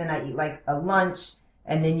breakfast, then I eat like a lunch,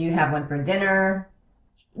 and then you have one for dinner.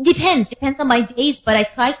 Depends on my days, but I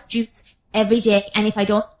try to juice every day, and if I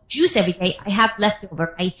don't juice every day, I have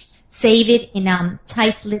leftover. I save it in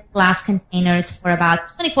tight-lit glass containers for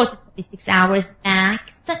about 24 to 36 hours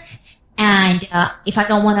max. And if I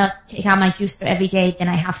don't want to take out my juicer every day, then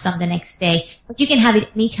I have some the next day. But you can have it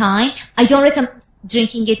anytime. I don't recommend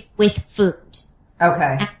drinking it with food.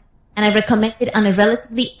 Okay. And I recommend it on a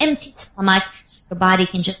relatively empty stomach so your body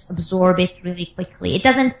can just absorb it really quickly. It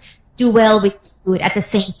doesn't do well with food at the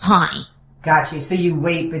same time. Got you. So you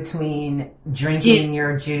wait between drinking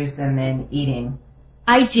your juice and then eating.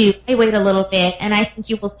 I do. I wait a little bit, and I think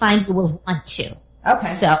you will find you will want to. Okay.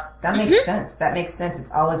 So that makes sense. That makes sense.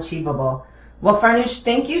 It's all achievable. Well, Farnoosh,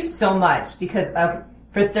 thank you so much because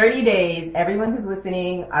for 30 days, everyone who's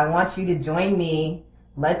listening, I want you to join me.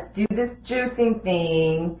 Let's do this juicing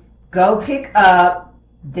thing. Go pick up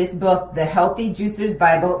this book, The Healthy Juicer's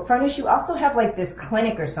Bible. Farnoosh, you also have like this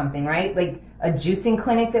clinic or something, right? Like a juicing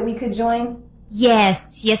clinic that we could join?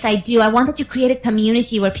 Yes, I do. I wanted to create a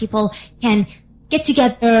community where people can get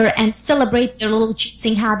together and celebrate their little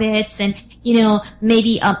juicing habits and,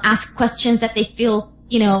 maybe ask questions that they feel,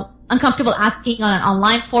 uncomfortable asking on an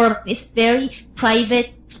online forum. It's very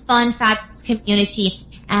private, fun, fabulous community.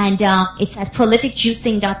 And it's at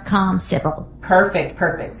prolificjuicing.com, Sybil.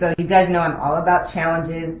 Perfect. So you guys know I'm all about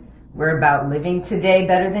challenges. We're about living today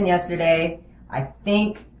better than yesterday. I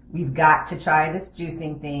think we've got to try this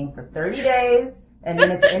juicing thing for 30 days. And then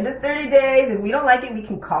at the end of 30 days, if we don't like it, we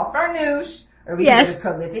can call Farnoosh. Or we can go to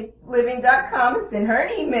prolificliving.com and send her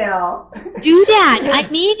an email. Do that. I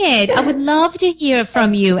mean it. I would love to hear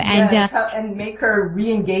from you. And and make her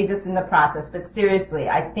re-engage us in the process. But seriously,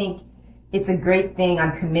 I think it's a great thing.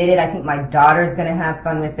 I'm committed. I think my daughter's going to have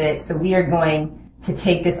fun with it. So we are going to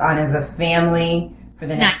take this on as a family for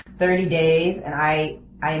the next 30 days. And I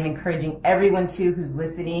am encouraging everyone, too, who's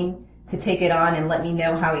listening to take it on and let me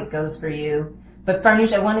know how it goes for you. But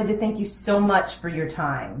Farnoosh, I wanted to thank you so much for your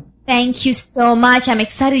time. Thank you so much. I'm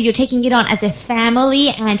excited you're taking it on as a family,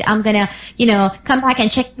 and I'm going to, come back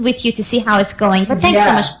and check with you to see how it's going. But thanks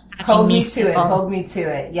so much for having me, Sybil. Hold me to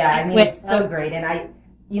it. Yeah, I mean, it's so great. And I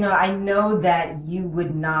know that you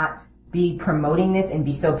would not be promoting this and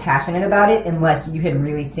be so passionate about it unless you had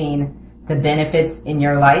really seen the benefits in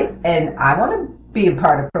your life. And I want to be a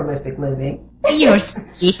part of Prolific Living. You're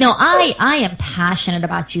sweet. No, I am passionate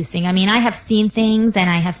about juicing. I mean, I have seen things and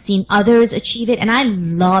I have seen others achieve it and I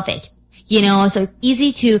love it. So it's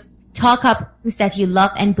easy to talk up things that you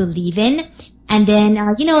love and believe in and then,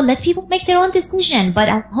 let people make their own decision. But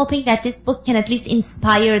I'm hoping that this book can at least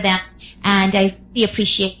inspire them. And I really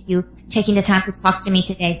appreciate you taking the time to talk to me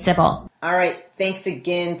today, Sybil. All right. Thanks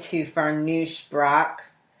again to Farnoosh Brock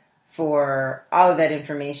for all of that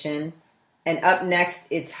information. And up next,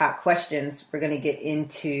 it's Hot Questions. We're going to get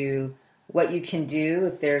into what you can do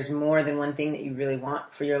if there's more than one thing that you really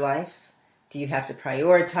want for your life. Do you have to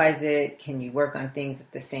prioritize it? Can you work on things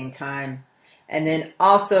at the same time? And then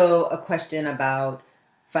also a question about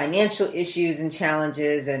financial issues and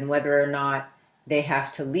challenges and whether or not they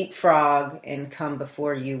have to leapfrog and come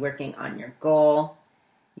before you working on your goal.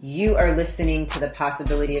 You are listening to The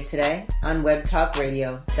Possibility of Today on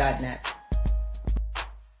webtalkradio.net.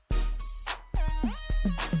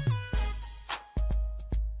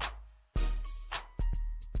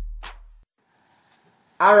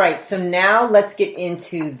 All right, so now let's get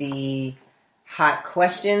into the hot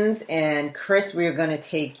questions. And Chris, we're going to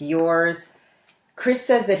take yours. Chris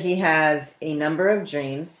says that he has a number of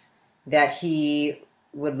dreams that he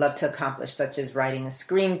would love to accomplish, such as writing a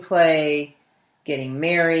screenplay, getting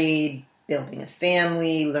married, building a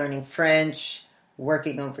family, learning French,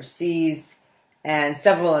 working overseas, and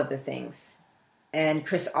several other things. And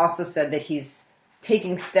Chris also said that he's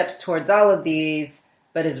taking steps towards all of these,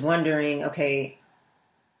 but is wondering, okay,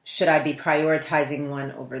 should I be prioritizing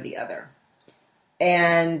one over the other?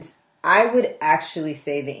 And I would actually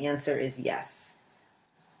say the answer is yes.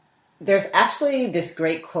 There's actually this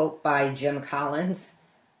great quote by Jim Collins,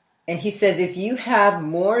 and he says, if you have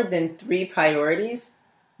more than 3 priorities,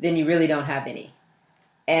 then you really don't have any.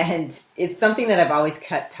 And it's something that I've always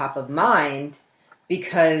kept top of mind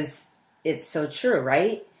because it's so true,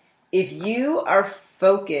 right? If you are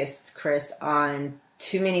focused, Chris, on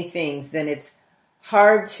too many things, then it's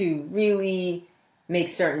hard to really make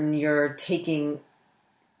certain you're taking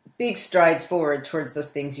big strides forward towards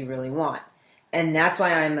those things you really want. And that's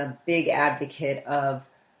why I'm a big advocate of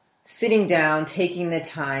sitting down, taking the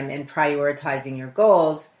time and prioritizing your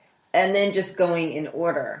goals and then just going in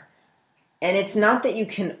order. And it's not that you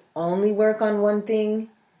can only work on one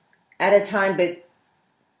thing at a time, but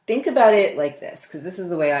think about it like this, because this is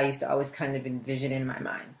the way I used to always kind of envision in my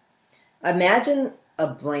mind. Imagine a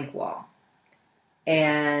blank wall.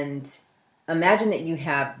 And imagine that you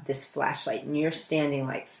have this flashlight and you're standing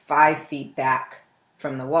like 5 feet back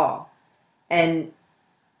from the wall. And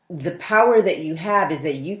the power that you have is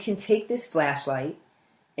that you can take this flashlight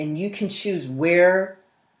and you can choose where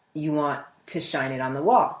you want to shine it on the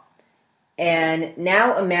wall. And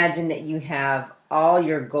now imagine that you have all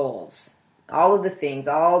your goals, all of the things,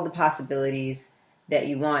 all the possibilities that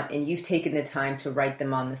you want, and you've taken the time to write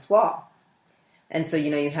them on this wall. And so,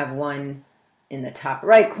 you have one in the top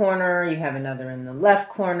right corner, you have another in the left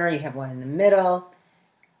corner, you have one in the middle,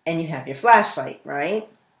 and you have your flashlight, right?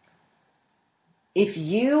 If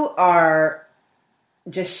you are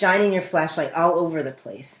just shining your flashlight all over the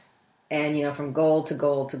place and, from goal to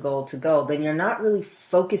goal to goal to goal, then you're not really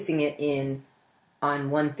focusing it in on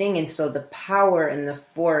one thing. And so the power and the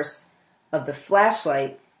force of the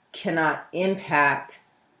flashlight cannot impact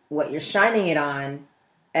what you're shining it on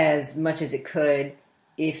as much as it could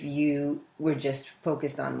if you were just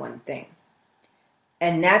focused on one thing.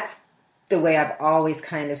 And that's the way I've always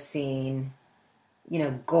kind of seen,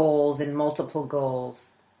 goals and multiple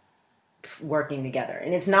goals working together.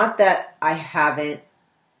 And it's not that I haven't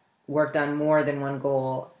worked on more than one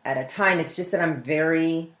goal at a time. It's just that I'm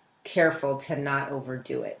very careful to not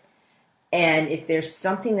overdo it. And if there's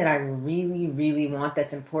something that I really, really want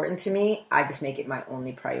that's important to me, I just make it my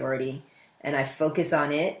only priority. And I focus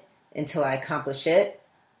on it until I accomplish it.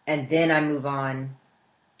 And then I move on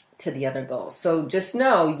to the other goals. So just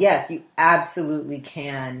know, yes, you absolutely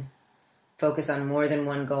can focus on more than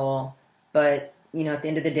one goal. But, at the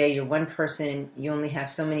end of the day, you're one person. You only have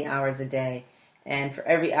so many hours a day. And for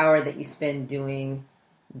every hour that you spend doing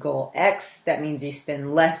goal X, that means you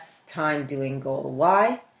spend less time doing goal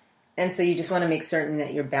Y. And so you just want to make certain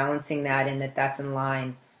that you're balancing that and that that's in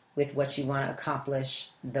line with what you want to accomplish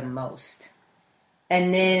the most.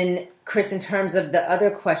 And then, Chris, in terms of the other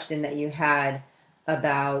question that you had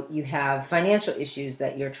about you have financial issues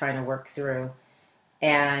that you're trying to work through,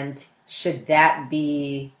 and should that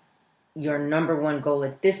be your number one goal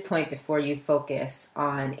at this point before you focus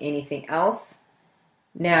on anything else?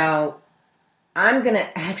 Now, I'm going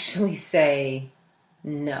to actually say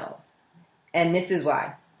no. And this is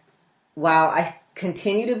why. While I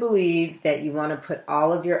continue to believe that you want to put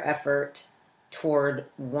all of your effort toward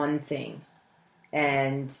one thing,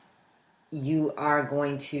 and you are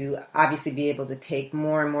going to obviously be able to take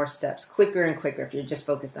more and more steps quicker and quicker if you're just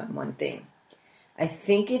focused on one thing. I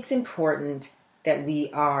think it's important that we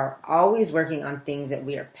are always working on things that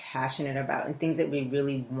we are passionate about and things that we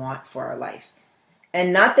really want for our life.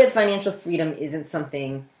 And not that financial freedom isn't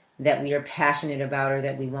something that we are passionate about or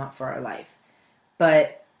that we want for our life,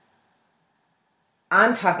 but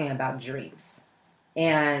I'm talking about dreams.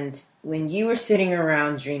 And when you were sitting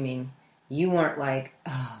around dreaming, you weren't like,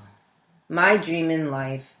 oh, my dream in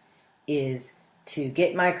life is to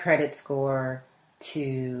get my credit score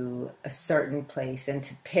to a certain place and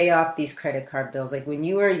to pay off these credit card bills. Like when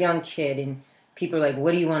you were a young kid and people are like,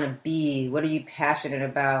 what do you want to be? What are you passionate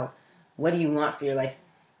about? What do you want for your life?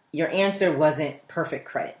 Your answer wasn't perfect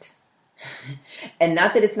credit. And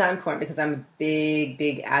not that it's not important, because I'm a big,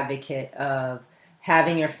 big advocate of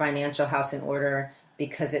having your financial house in order,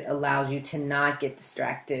 because it allows you to not get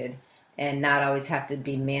distracted and not always have to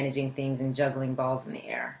be managing things and juggling balls in the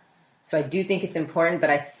air. So I do think it's important,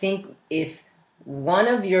 but I think if one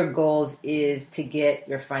of your goals is to get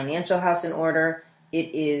your financial house in order,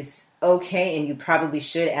 it is okay, and you probably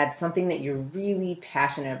should add something that you're really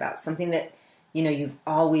passionate about, something that you've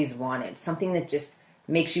always wanted, something that just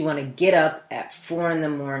makes you want to get up at 4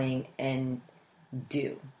 a.m. and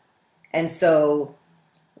do. And so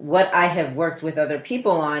what I have worked with other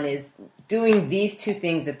people on is doing these two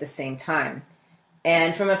things at the same time.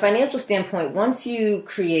 And from a financial standpoint, once you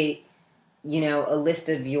create, a list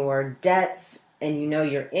of your debts and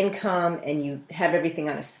your income and you have everything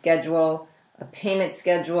on a schedule, a payment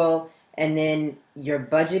schedule, and then your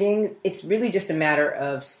budgeting, it's really just a matter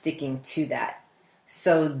of sticking to that.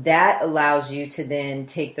 So that allows you to then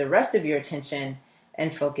take the rest of your attention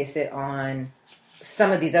and focus it on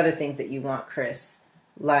some of these other things that you want, Chris,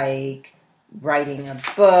 like writing a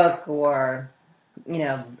book or,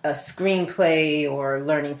 a screenplay or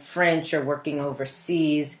learning French or working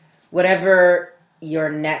overseas, whatever your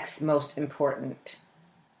next most important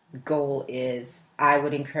goal is. I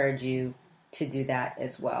would encourage you to do that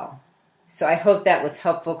as well. So I hope that was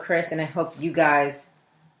helpful, Chris, and I hope you guys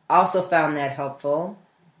also found that helpful.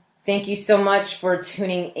 Thank you so much for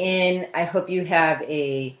tuning in. I hope you have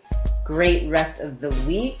a great rest of the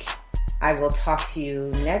week. I will talk to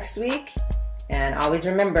you next week. And always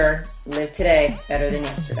remember, live today better than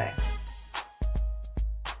yesterday.